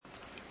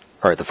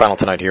All right, the final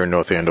tonight here in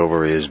North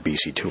Andover is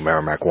BC 2,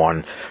 Merrimack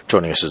 1.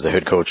 Joining us is the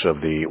head coach of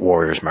the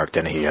Warriors, Mark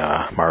Dennehy.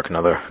 Mark,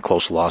 another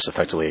close loss,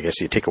 effectively. I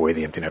guess you take away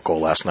the empty net goal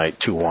last night,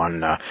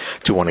 2-1,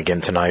 2-1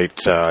 again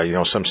tonight.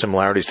 Some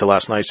similarities to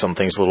last night, some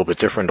things a little bit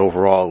different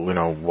overall.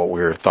 What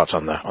were your thoughts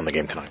on the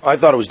game tonight? I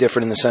thought it was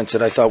different in the sense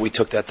that I thought we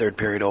took that third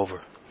period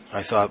over.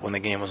 I thought when the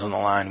game was on the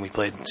line, we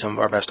played some of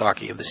our best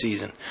hockey of the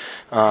season.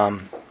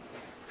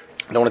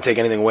 I don't want to take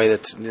anything away.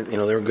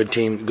 They're a good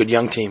team, good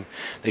young team.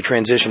 They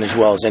transition as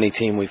well as any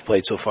team we've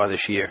played so far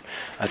this year.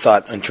 I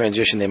thought in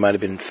transition they might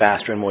have been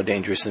faster and more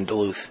dangerous than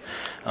Duluth.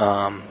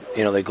 Both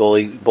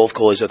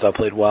goalies I thought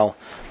played well.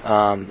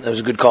 It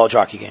was a good college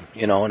hockey game,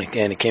 and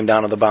again, it came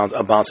down to the bounce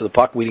of the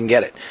puck. We didn't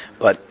get it.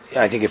 But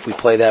I think if we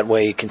play that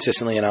way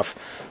consistently enough,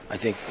 I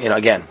think,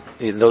 again,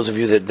 those of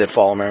you that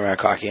follow Merrimack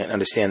hockey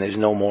understand there's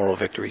no moral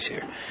victories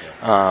here.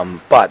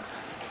 But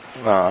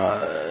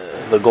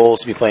the goal is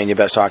to be playing your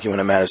best hockey when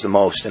it matters the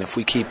most. And if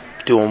we keep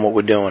doing what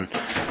we're doing,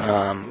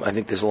 I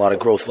think there's a lot of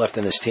growth left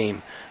in this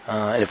team.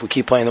 And if we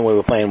keep playing the way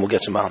we're playing, we'll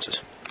get some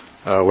bounces.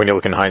 When you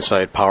look in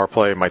hindsight, power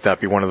play, might that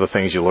be one of the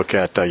things you look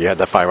at? You had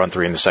that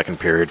 5-on-3 in the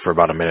second period for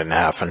about a minute and a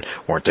half and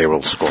weren't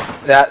able to score.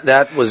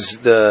 That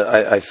was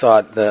I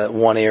thought the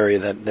one area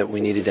that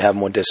we needed to have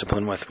more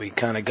discipline with. We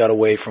kind of got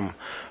away from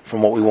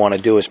what we want to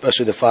do,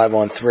 especially the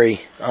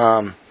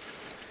 5-on-3.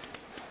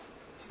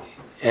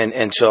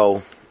 And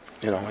so,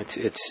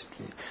 it's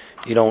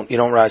you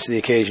don't rise to the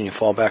occasion. You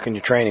fall back on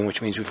your training,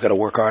 which means we've got to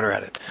work harder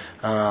at it.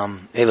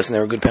 Hey, listen,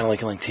 they're a good penalty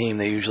killing team.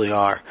 They usually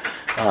are.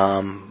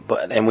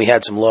 And we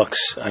had some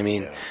looks. I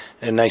mean,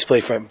 a nice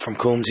play from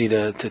Coombsy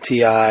to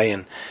T.I.,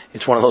 and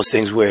it's one of those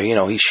things where,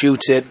 he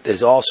shoots it.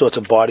 There's all sorts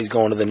of bodies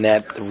going to the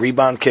net. The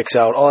rebound kicks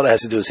out. All it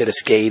has to do is hit a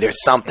skate or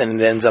something, and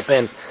it ends up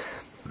in.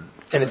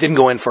 And it didn't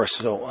go in first.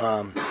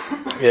 So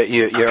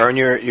you earn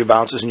your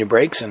bounces and your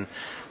breaks, and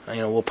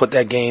we'll put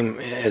that game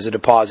as a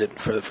deposit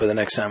for the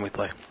next time we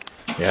play.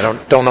 Yeah, I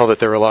don't know that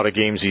there are a lot of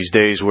games these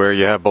days where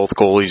you have both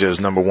goalies as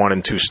number 1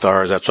 and 2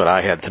 stars. That's what I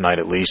had tonight,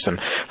 at least. And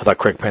I thought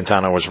Craig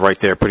Pantano was right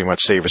there, pretty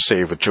much save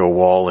with Joe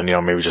Woll,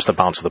 and maybe just a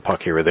bounce of the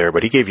puck here or there.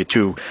 But he gave you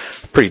 2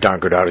 pretty darn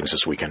good outings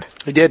this weekend.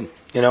 He did,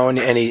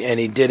 and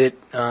he did it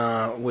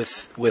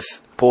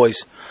with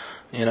poise.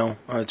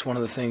 It's one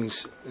of the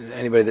things.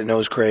 Anybody that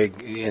knows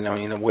Craig,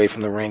 away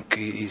from the rink,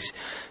 he's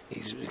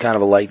kind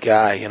of a light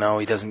guy.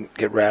 He doesn't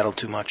get rattled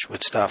too much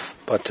with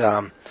stuff. But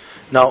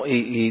no,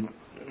 he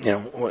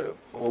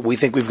we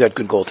think we've got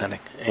good goaltending,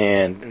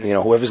 and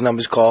whoever's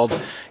number's called,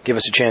 give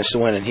us a chance to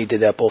win, and he did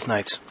that both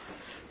nights.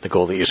 The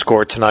goal that you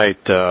scored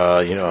tonight,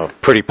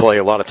 pretty play.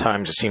 A lot of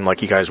times it seemed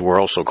like you guys were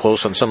also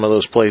close on some of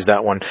those plays.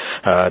 That one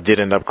did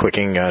end up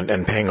clicking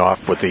and paying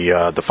off with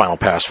the final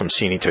pass from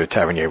Cini to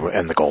Tavernier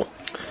and the goal.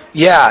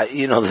 Yeah,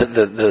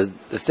 the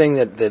thing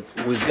that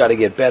we've got to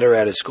get better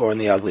at is scoring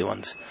the ugly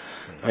ones.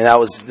 I mean,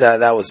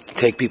 that was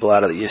take people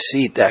out of your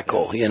seat, that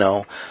goal,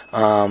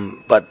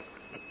 but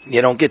you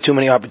don't get too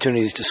many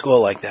opportunities to score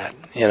like that,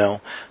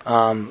 To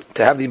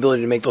have the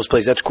ability to make those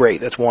plays, that's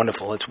great. That's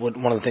wonderful. It's one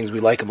of the things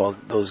we like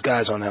about those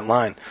guys on that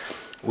line.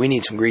 We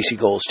need some greasy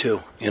goals,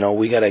 too.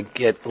 We got to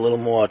get a little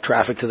more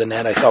traffic to the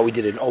net. I thought we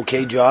did an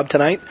okay job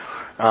tonight,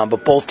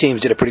 but both teams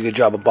did a pretty good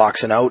job of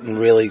boxing out and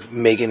really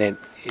making it,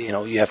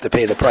 you have to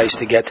pay the price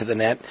to get to the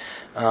net.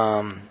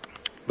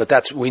 But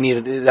that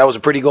was a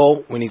pretty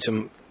goal.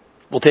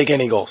 We'll take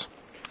any goals.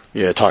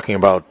 Yeah, talking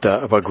about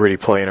gritty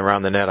playing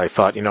around the net, I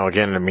thought,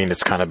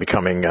 it's kind of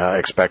becoming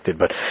expected,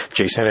 but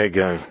Jason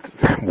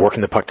Hennig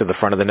working the puck to the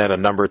front of the net a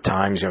number of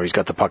times. He's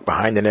got the puck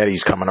behind the net.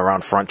 He's coming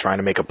around front trying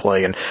to make a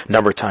play, and a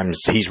number of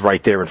times he's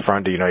right there in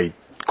front. He, of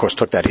course,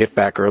 took that hit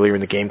back earlier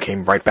in the game,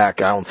 came right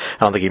back. I don't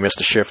think he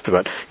missed a shift,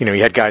 but, he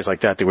had guys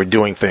like that were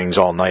doing things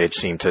all night, it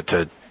seemed,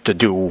 to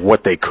do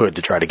what they could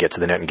to try to get to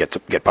the net and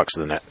get pucks to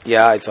the net.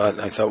 Yeah, I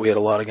thought we had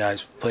a lot of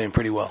guys playing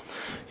pretty well.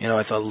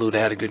 I thought Luda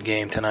had a good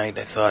game tonight.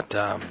 I thought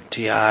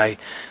T.I.,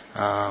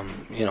 I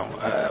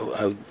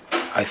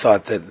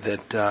thought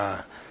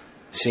that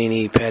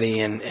Cini,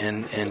 Petty,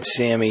 and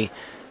Sammy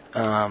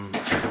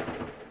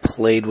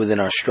played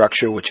within our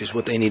structure, which is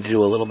what they need to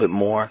do a little bit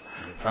more.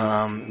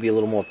 Be a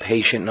little more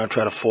patient, not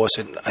try to force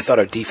it. I thought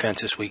our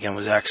defense this weekend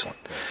was excellent.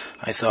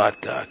 I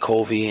thought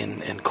Covey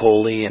and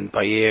Coley and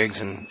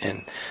Bayergs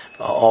and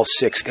all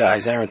 6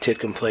 guys. Aaron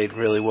Titkin played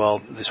really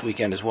well this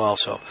weekend as well.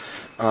 So,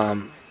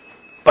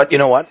 but you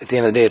know what? At the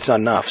end of the day, it's not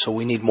enough. So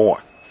we need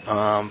more.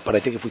 But I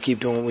think if we keep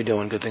doing what we're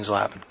doing, good things will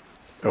happen.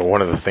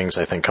 One of the things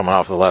I think coming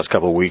off the last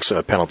couple of weeks,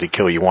 penalty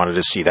kill, you wanted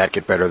to see that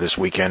get better this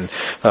weekend.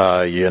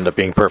 You end up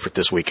being perfect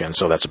this weekend,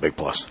 so that's a big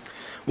plus.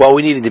 Well,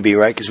 we needed to be,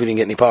 right, because we didn't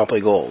get any power play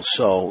goals.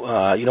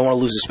 So you don't want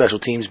to lose the special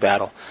teams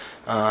battle.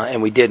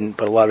 And we didn't,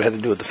 but a lot of it had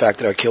to do with the fact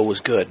that our kill was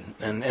good.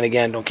 And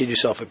again, don't kid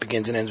yourself, it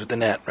begins and ends with the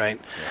net, right?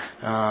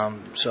 Yeah.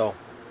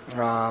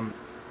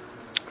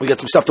 We got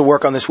some stuff to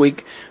work on this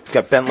week. We've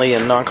got Bentley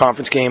and a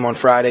non-conference game on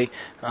Friday.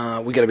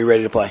 We got to be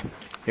ready to play.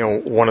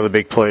 One of the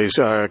big plays,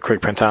 Craig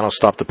Pantano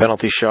stopped the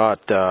penalty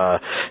shot.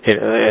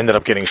 It ended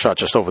up getting shot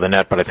just over the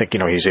net, but I think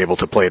he's able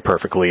to play it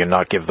perfectly and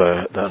not give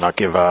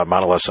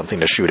Monolith something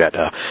to shoot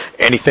at.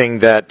 Anything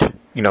that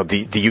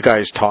do you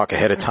guys talk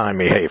ahead of time?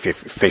 Hey, if you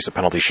face a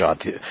penalty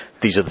shot,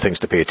 these are the things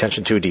to pay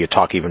attention to. Do you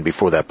talk even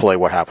before that play?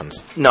 What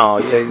happens? No,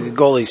 the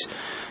goalie's,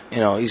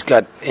 he's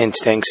got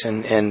instincts,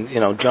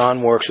 and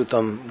John works with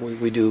them.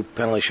 We do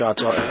penalty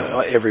shots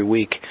every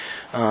week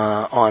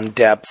on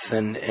depth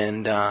and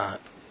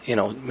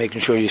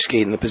making sure you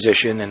skate in the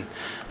position. And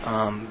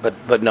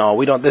but no,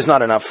 we don't. There's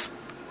not enough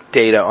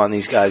data on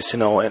these guys to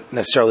know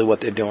necessarily what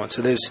they're doing.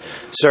 So there's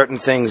certain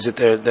things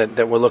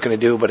that we're looking to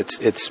do, but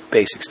it's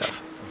basic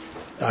stuff.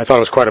 I thought it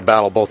was quite a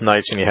battle both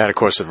nights, and you had, of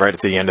course, right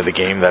at the end of the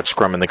game, that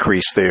scrum in the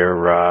crease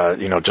there,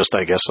 just,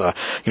 I guess,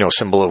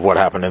 symbol of what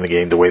happened in the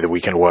game, the way the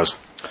weekend was.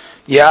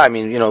 Yeah,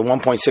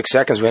 1.6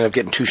 seconds, we ended up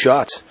getting 2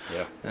 shots.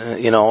 Yeah.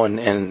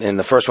 And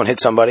the first one hit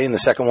somebody, and the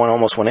second one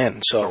almost went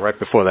in. So right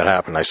before that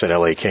happened, I said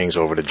LA Kings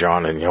over to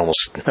John, and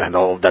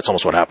that's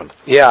almost what happened.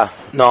 Yeah,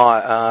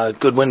 no,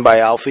 good win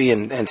by Alfie,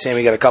 and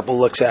Sammy got a couple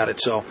looks at it.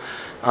 So,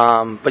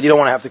 but you don't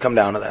want to have to come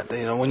down to that.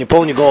 When you're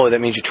pulling your goalie, that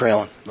means you're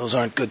trailing. Those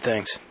aren't good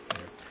things.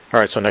 All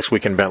right, so next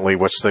week in Bentley,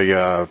 what's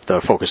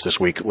the focus this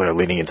week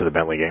leading into the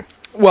Bentley game?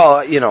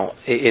 Well,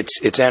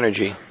 it's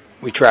energy.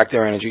 We track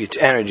their energy. It's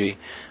energy.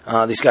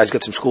 These guys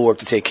got some schoolwork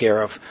to take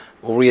care of.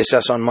 We'll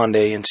reassess on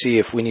Monday and see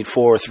if we need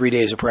 4 or 3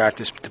 days of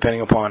practice, depending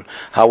upon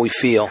how we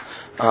feel.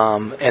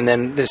 And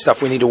then there's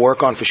stuff we need to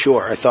work on for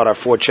sure. I thought our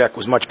forecheck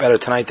was much better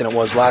tonight than it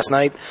was last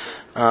night.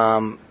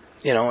 And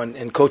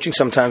coaching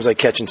sometimes like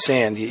catching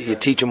sand. You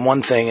teach them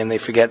one thing and they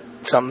forget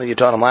something that you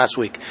taught them last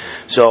week.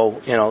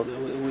 So,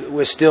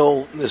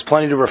 there's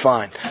plenty to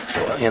refine.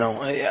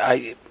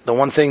 The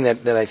one thing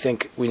that I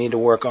think we need to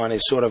work on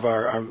is sort of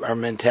our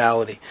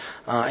mentality.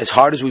 As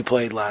hard as we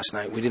played last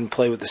night, we didn't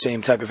play with the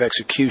same type of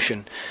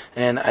execution.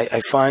 And I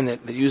find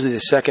that usually the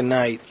second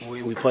night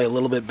we play a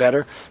little bit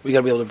better. We got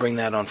to be able to bring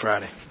that on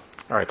Friday.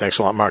 All right, thanks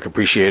a lot, Mark.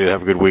 Appreciate it.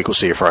 Have a good week. We'll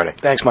see you Friday.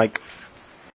 Thanks, Mike.